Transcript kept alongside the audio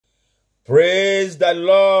Praise the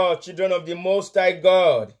Lord, children of the Most High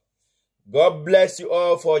God. God bless you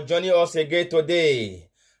all for joining us again today.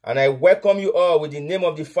 And I welcome you all with the name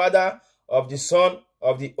of the Father, of the Son,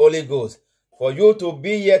 of the Holy Ghost. For you to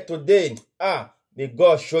be here today, may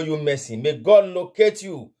God show you mercy. May God locate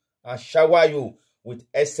you and shower you with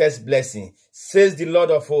excess blessing, says the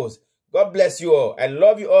Lord of hosts. God bless you all. I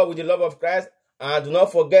love you all with the love of Christ. And do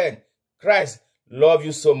not forget, Christ loves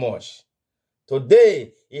you so much.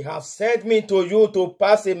 Today, he has sent me to you to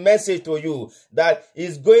pass a message to you that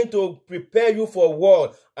is going to prepare you for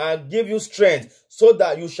war and give you strength so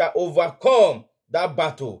that you shall overcome that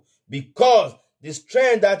battle. Because the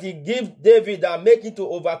strength that he gives David that make him to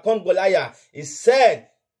overcome Goliath, he said,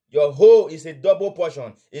 your whole is a double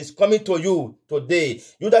portion. It's coming to you today.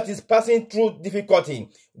 You that is passing through difficulty,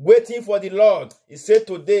 waiting for the Lord, he said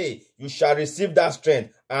today, you shall receive that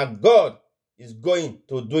strength. And God is going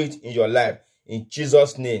to do it in your life. In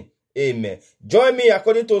Jesus' name, amen. Join me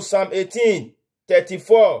according to Psalm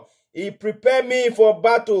 18:34. He prepared me for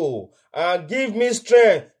battle and give me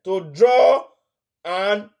strength to draw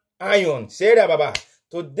an iron. Say that, Baba.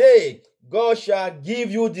 Today, God shall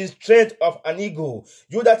give you the strength of an eagle.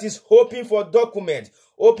 You that is hoping for documents,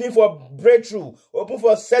 hoping for breakthrough, hoping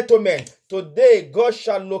for settlement. Today, God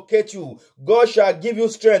shall locate you. God shall give you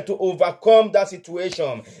strength to overcome that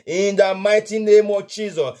situation. In the mighty name of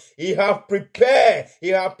Jesus, He has prepared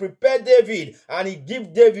David, and He gives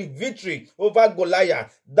David victory over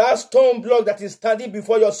Goliath. That stone block that is standing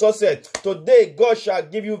before your success, today, God shall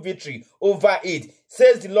give you victory over it,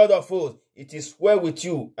 says the Lord of hosts. It is well with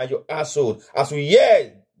you and your household. As we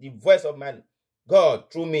hear the voice of my God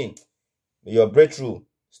through me, may your breakthrough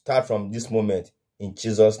start from this moment. In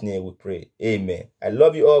Jesus' name we pray. Amen. I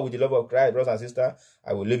love you all with the love of Christ, brothers and sisters.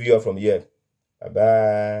 I will leave you all from here.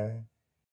 Bye-bye.